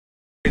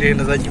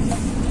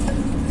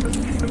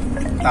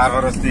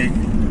তারপর হচ্ছে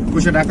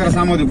কুশে ডাক্তার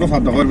সামুদ্রিক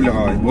ফদ্দ করবিলে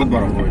হয় বহুত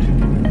বড় বয়স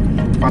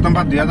প্রথম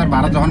বার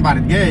 2012 যখন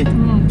বাড়িতে গিয়ে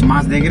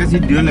মাছ দেখে গেছি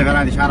 2 লেভেল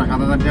আছে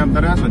 7,500 টাকা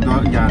ধরে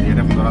 14 ইয়া দিয়ে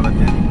 15,000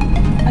 টাকা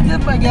আচ্ছা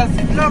গ্যাস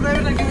সিলিন্ডার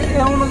দেবে নাকি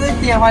এমন অনুযায়ী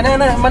কি হয় না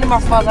মানে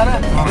মাছ পাওয়া যায় না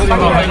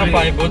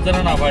বোঝন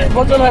না ভাই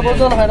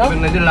বোঝন হয় না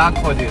নদী লাখ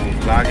খোঁজে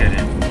লাগে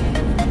রে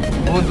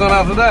বোঝন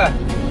আছে দা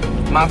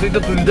মাছই তো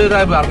তুলতে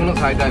যাইব আর কোনো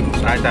সাইড আইব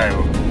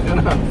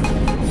না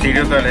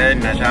সিরিয়াস হলে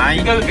না চাই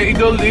এই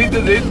দল দিতে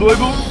যে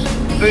লইব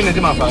তুই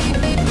নদী মাছ পাবো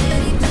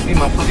এই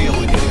মাছ তো দিয়ে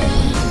হইছে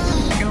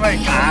ভাই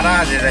কারা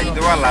যে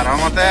যাইতো আল্লাহর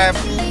রহমতে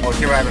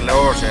বসে বাইরে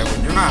ওসে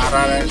বুঝছো না আর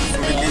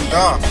ছুটির দিন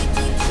তো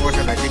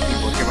ওসে দেখি কি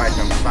বসে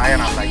পাইতাম তাই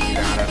না লাগি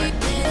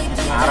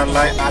আর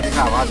আল্লাহ আজ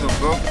খাওয়া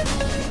যোগ্য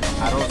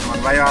আর ওসমান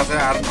ভাইও আছে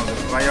আর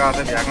নজরুল ভাইও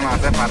আছে এখন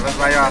আছে পারভেজ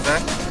ভাইও আছে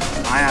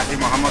আমি আছি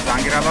মোহাম্মদ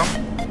জাহাঙ্গীর আলম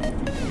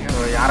তো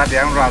আর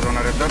দেখুন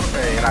রাজনের তোর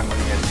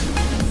রাঙ্গুনি গেছে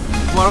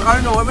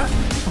বড়কারি নবে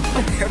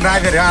নাই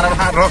বেরে আর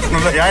রত্ন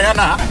লই আয়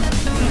না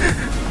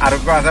আর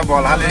কো আছে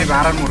বল হালি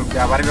ভাড়ার মুরুব্বি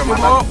আবার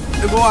মাথা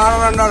দেবো আর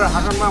রান্নার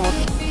হাসান মাহমুদ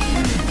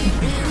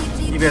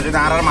ইবে যদি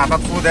আর মাথা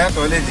ফু দেয়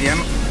তাহলে জিয়ান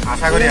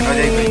আশা করি এনে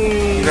যাই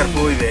ইবার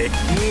কই দেয়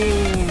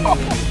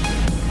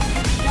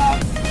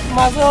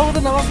মাছ বাবু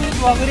নামাজ পড়ে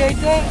দোয়া করে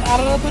আইছে আর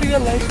তরি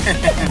গেল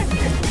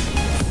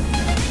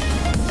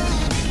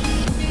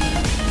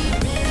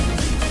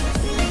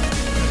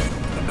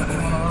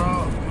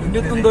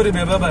নিতুন দরি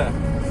বে বাবা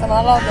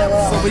নালা দেবা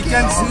so we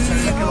can see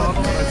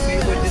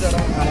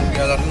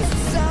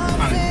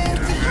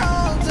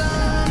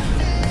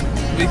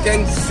we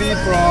can see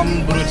from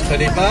Burj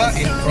Khalifa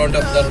in front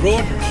of the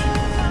road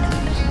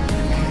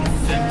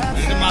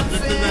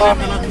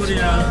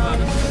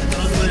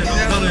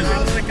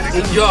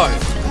enjoy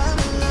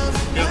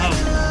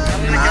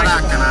নারা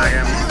কেন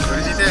আগে মন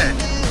করে দিতে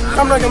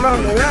আমরা কেমন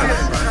হবে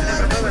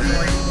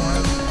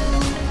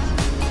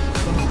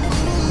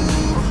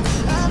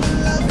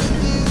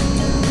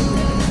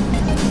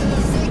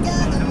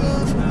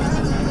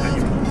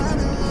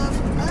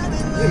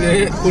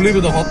কুলি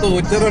তো হত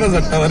হচ্ছে না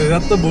চারটা বারে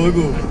রাত তো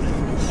বইগু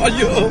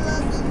আইয়ো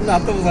না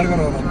তো বাজার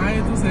করো না আই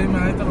তো সেই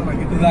মাই তো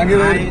লাগে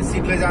আই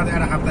সিটলে যাতে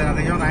আর হাতে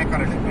যাতে কেউ নাই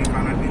করে তুই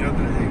খানার বিরত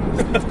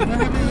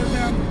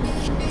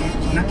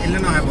না এলে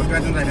না হয় বলতে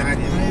একদম দেখা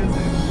দিয়ে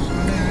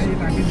মানে আই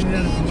রাখি দিলে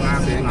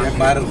এক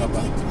বাইরে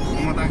বাবা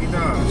মমতা কি তো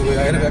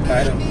বাইরে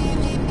বাইরে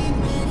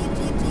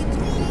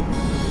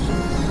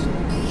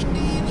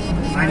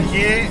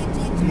আনকে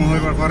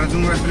মোহর পরে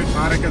তুমি আসলে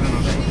পারে কেন না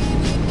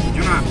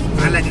জুনা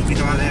আলা দিতে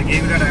তো আমাদের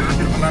গেমটা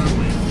আমাদের কলার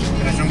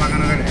রেশম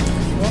বাগানের রে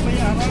ও ভাই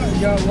আমার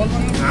ইয়া ওয়াল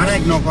বাগান আর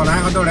এক নকল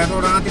হয় তো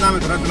ওটা দিলাম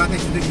তোরা তোলাতে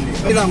কিছু দেখিনি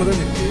দিলাম আমাদের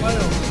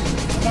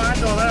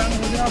 $5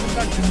 মুঝে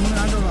आपका चिन्ह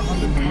आ रहा है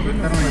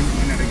তার মানে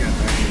এটা কি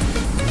আছে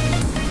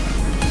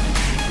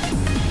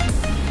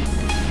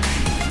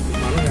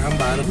মানুষ এখন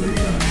বাইরে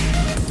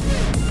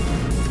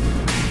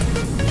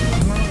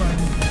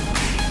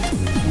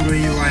পুরো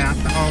এই ওয়াই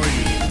আত্মা হয়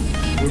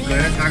বুট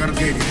করে সাগর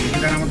দিয়ে দিই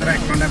এটার আমাদের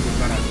এক ঘন্টা বুট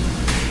করা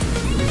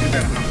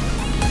এটা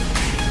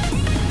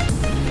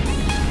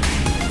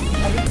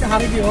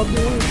हारे की और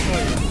दो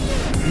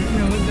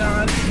हो जा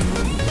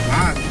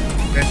हां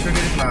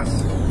 150 प्लस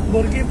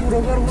बर्गी पूरा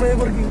कर पूरे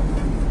बर्गी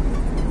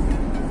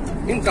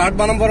इन कार्ड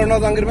बानम पर ना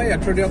जांगिर भाई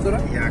 100 आप दरा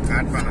या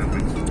कार्ड बना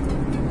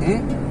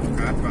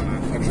कार्ड बना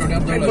 100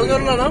 आप दरा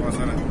बगर ना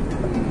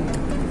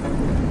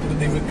तो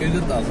देख के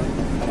देता है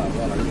खराब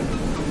वाला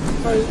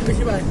भाई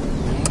देखिए भाई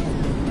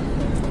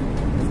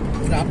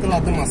आप तो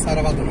लाते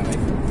मसाला बात ना भाई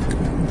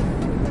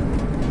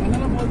मैंने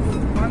बहुत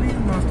पानी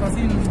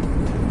मास्टासी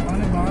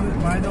पानी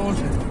बाहर दो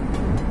से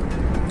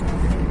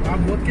आप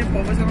बहुत के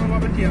प्रोफेशनल वहां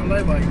पे किया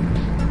है भाई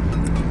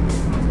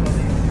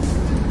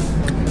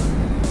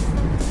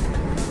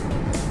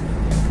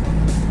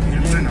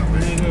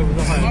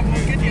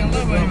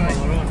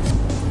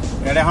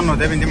এটা এখন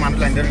নদে বিন্দি মানুষ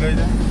লাইন ধরে লই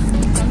যায়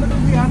আমরা তো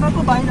বিয়ানা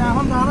তো ভাই না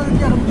এখন জানা কি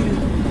আর বুঝি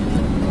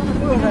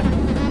ওই রে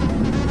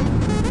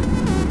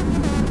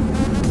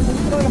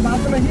ওরা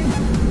বাত नहीं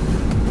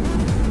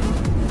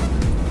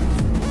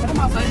এটা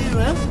মাসাই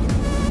রে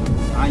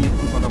हां ये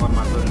तू पता पर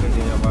मार ले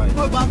जा भाई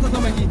कोई बात तो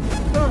समझ की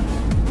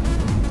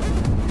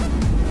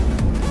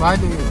भाई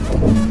तो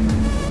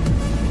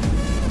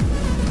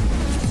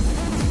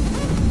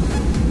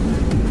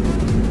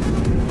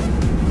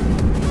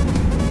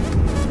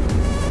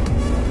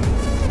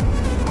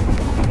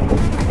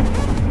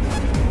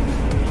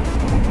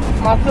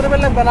মাছের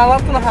বেলা বানালা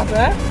তো না খাতে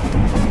হ্যাঁ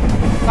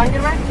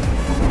জাঙ্গির ভাই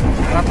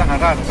রাতা না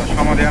রাতা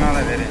সময় না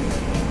না দেরে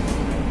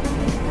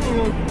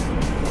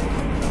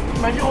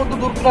মাঝে কত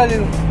দূর করে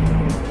দিন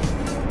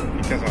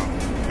ঠিক আছে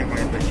এখন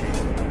বেশি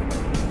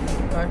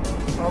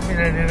সব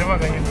মিলে রে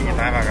বাগাই ये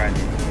ना बागाई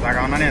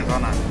लगाओ ना नहीं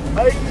सोना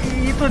भाई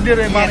ये तो दे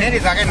रहे ये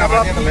नहीं जाके ना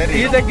बात तो मेरी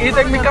ये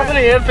तक मिका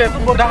बोले एयर पे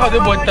तो देखा दे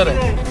बहुत तरह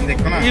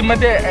देखो ना ये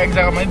मते एक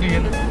जगह में दुई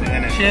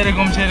शेर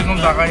कम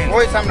जगह है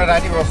ओए सामने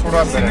राजी वो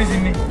छोड़ा पे सिनी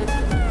सिनी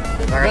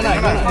लगा ना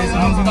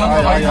सुनो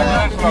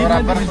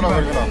बराबर सुनो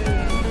बोलो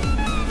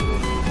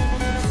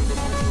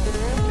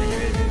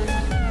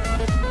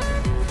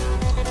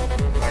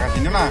लगा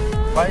सिने ना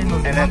Vai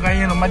nos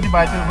mangain no mati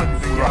baca ko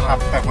Puro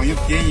hafta ko yung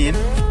kiyin.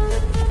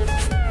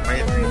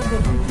 Bayad na yun.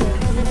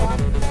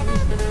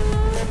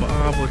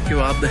 बहुत की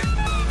बात है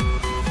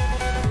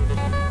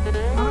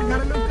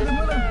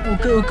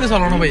ओके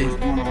चलाना भाई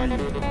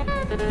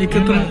एक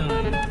तो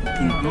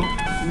Kintu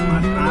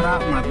Mara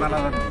matala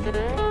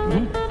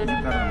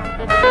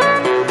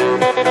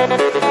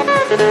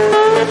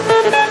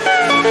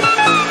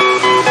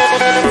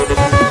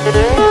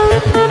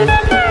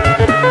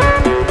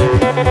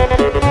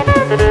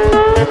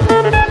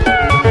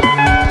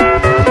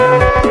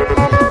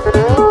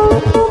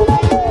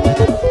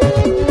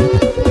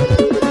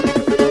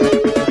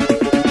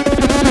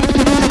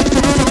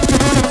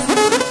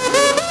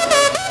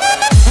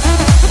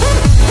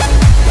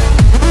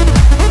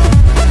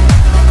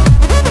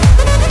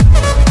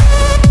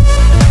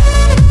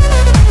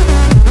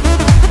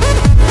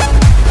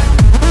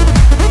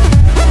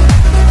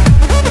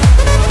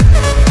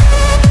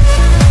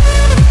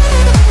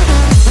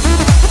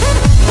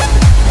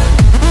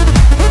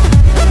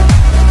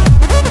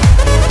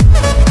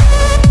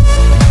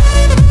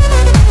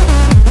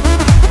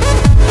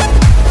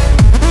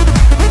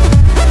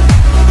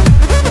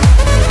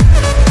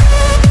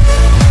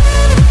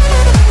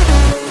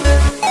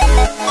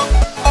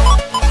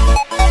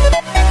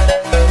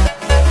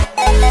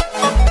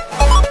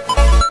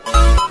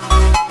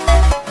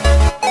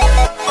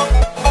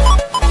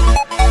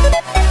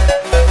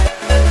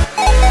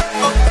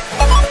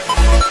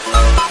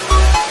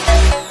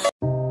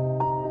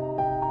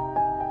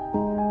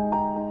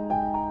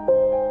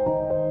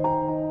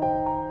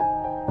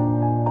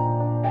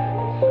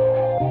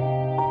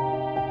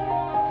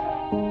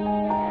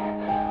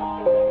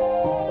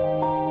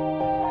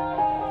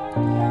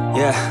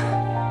Yeah,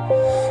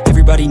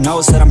 everybody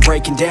knows that I'm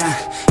breaking down.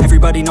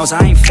 Everybody knows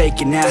I ain't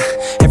faking now.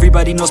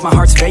 Everybody knows my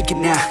heart's vacant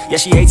now. Yeah,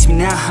 she hates me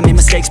now, I made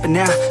mistakes but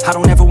now I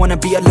don't ever wanna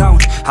be alone.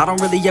 I don't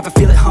really ever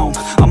feel at home.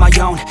 On my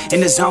own, in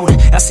the zone,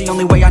 that's the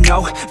only way I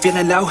know.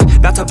 Feeling low,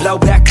 about to blow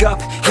back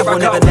up. Here I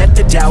won't ever let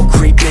the doubt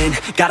creep in.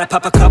 Gotta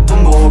pop a couple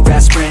more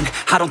aspirin.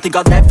 I don't think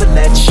I'll ever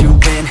let you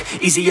in.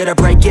 Easier to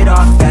break it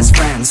off best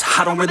friends.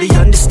 I don't really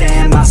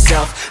understand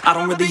myself. I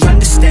don't really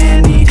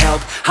understand, need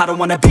help. I don't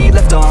wanna be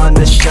left on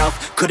the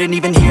shelf. Couldn't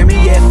even hear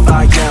me if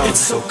I yelled. It's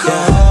so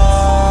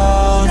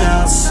cold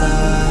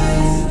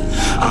outside,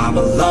 I'm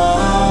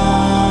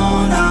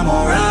alone, I'm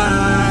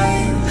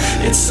alright.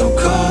 It's so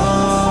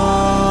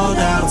cold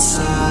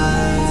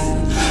outside,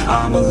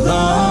 I'm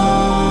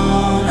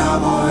alone,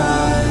 I'm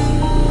alright.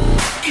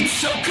 It's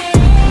so cold.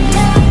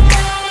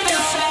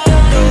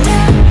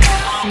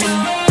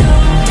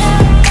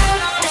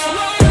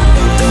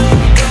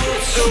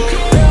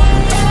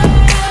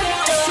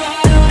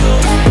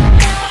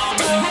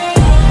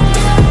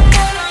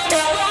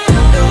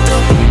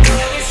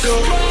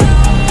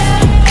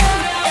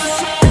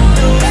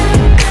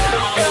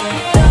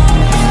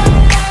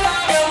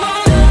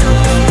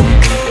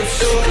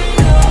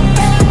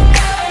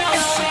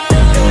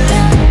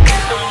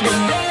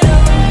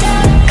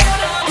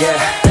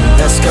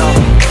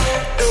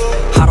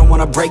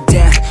 Break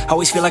down,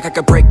 always feel like I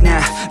could break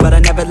now, but I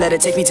never let it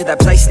take me to that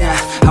place now.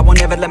 I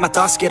won't ever let my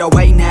thoughts get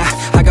away now.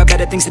 I got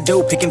better things to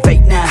do, picking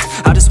fate now.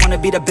 I just wanna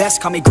be the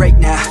best, call me great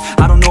now.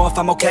 I don't know if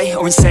I'm okay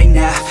or insane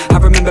now. I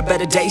remember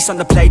better days on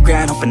the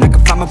playground, hoping I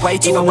can find my way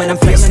to even when I'm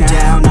feeling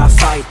down, I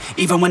fight,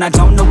 even when I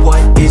don't know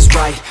what is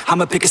right.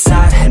 I'ma pick a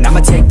side, and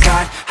I'ma take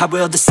pride. I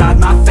will decide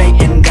my fate,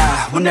 and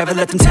I will never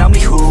let them tell me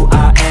who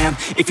I am.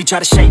 If you try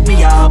to shape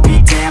me, I'll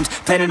be damned.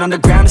 Planet on the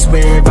ground is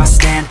where I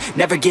stand.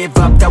 Never give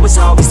up, that was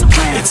always the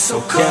plan. It's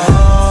so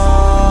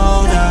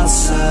cold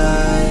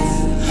outside,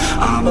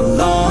 I'm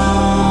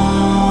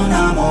alone,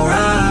 I'm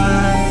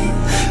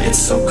alright. It's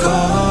so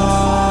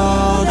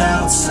cold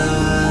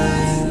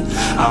outside,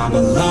 I'm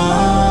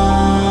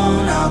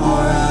alone, I'm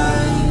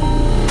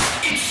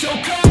alright. It's so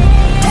cold.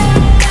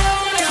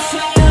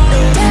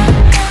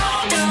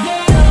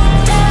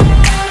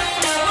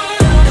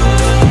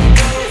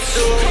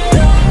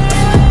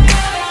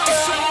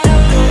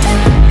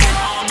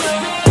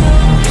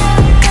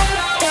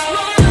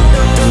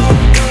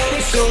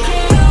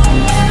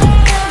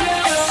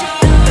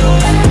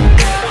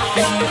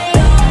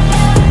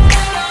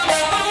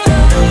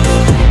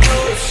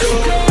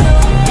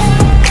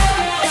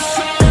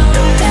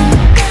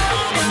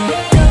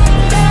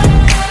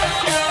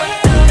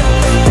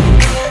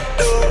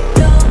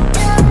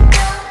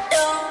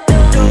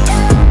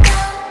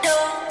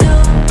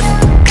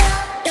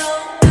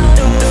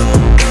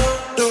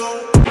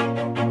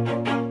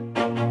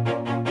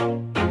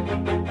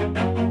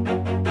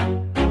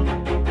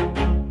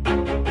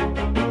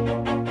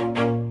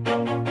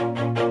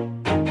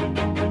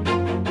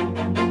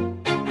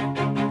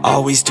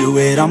 Always do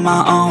it on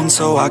my own,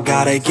 so I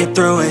gotta get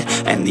through it.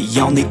 And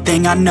the only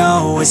thing I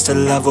know is to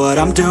love what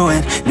I'm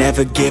doing.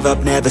 Never give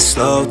up, never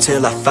slow,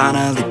 till I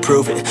finally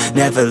prove it.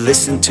 Never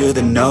listen to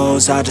the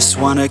no's, I just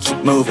wanna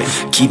keep moving.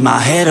 Keep my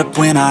head up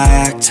when I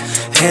act,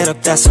 head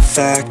up, that's a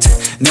fact.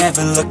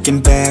 never looking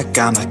back.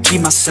 I'ma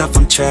keep myself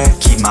on track,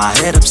 keep my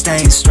head up,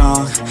 staying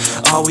strong,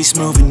 always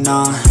moving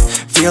on.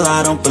 Feel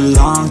I don't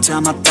belong,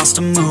 tell my thoughts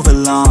to move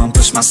along.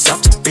 Push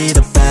myself to be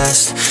the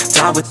best,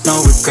 die with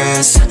no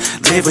regrets,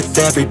 live with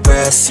every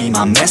breath. See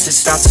my message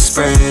start to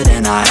spread,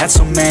 and I had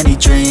so many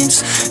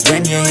dreams.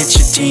 Then you hit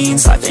your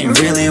teens, life ain't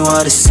really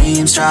what it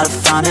seems. Try to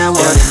find out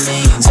what it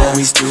means,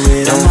 always do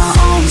it on my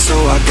own, so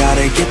I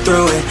gotta get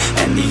through it.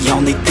 And the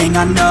only thing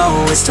I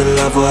know is to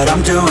love what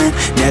I'm doing.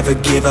 Never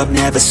give up,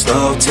 never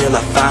slow, till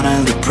I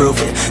finally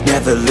prove it.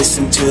 Never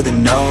listen to the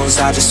no's,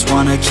 I just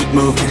wanna keep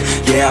moving.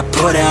 Yeah, I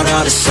put out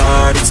all this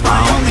art, it's my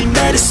only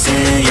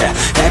medicine. Yeah,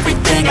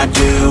 everything I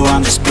do,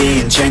 I'm just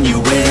being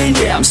genuine.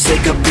 Yeah, I'm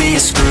sick of being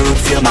screwed,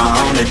 feel my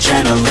own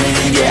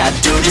adrenaline. Yeah, I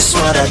do just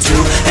what I do,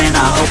 and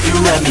I hope you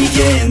let me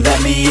in,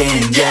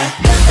 yeah.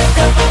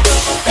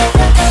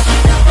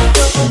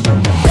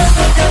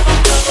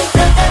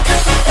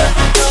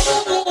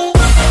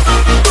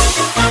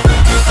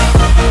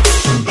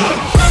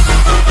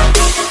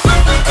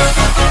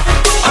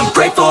 I'm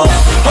grateful,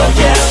 oh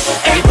yeah,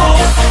 able,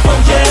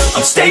 oh yeah,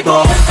 I'm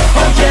stable,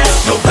 oh yeah,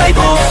 no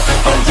label,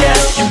 oh yeah,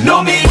 you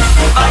know me,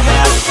 I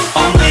have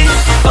only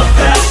a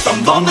path,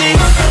 I'm lonely,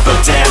 but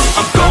damn,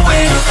 I'm going to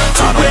win.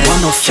 I don't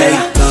want no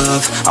fake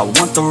love, I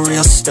want the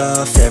real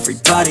stuff.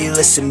 Everybody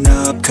listen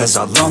up, cause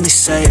I'll only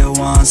say it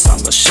once. I'm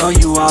gonna show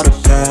you all the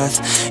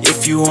path,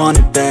 if you want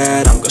it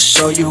bad. I'm gonna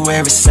show you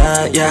where it's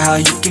at, yeah, how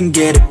you can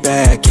get it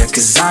back. Yeah,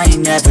 cause I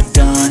ain't never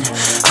done,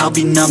 I'll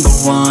be number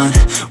one.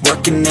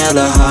 Working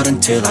hella hard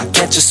until I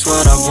get just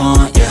what I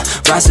want, yeah.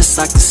 Rises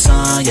like the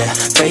sun, yeah,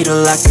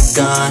 fatal like a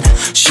gun.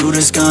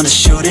 Shooter's gonna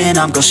shoot and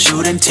I'm gonna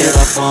shoot until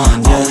I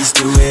won, yeah. Always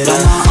do it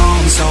on my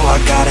own, so I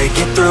gotta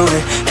get through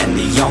it. And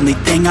the only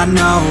thing I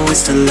know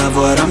is to love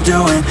what I'm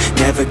doing.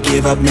 Never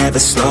give up, never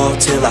slow,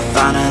 till I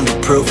finally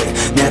prove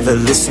it. Never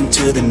listen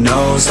to the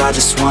no's, I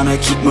just wanna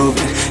keep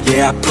moving.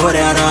 Yeah, I put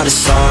out all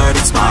this art,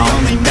 it's my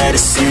only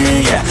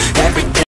medicine. Yeah, everything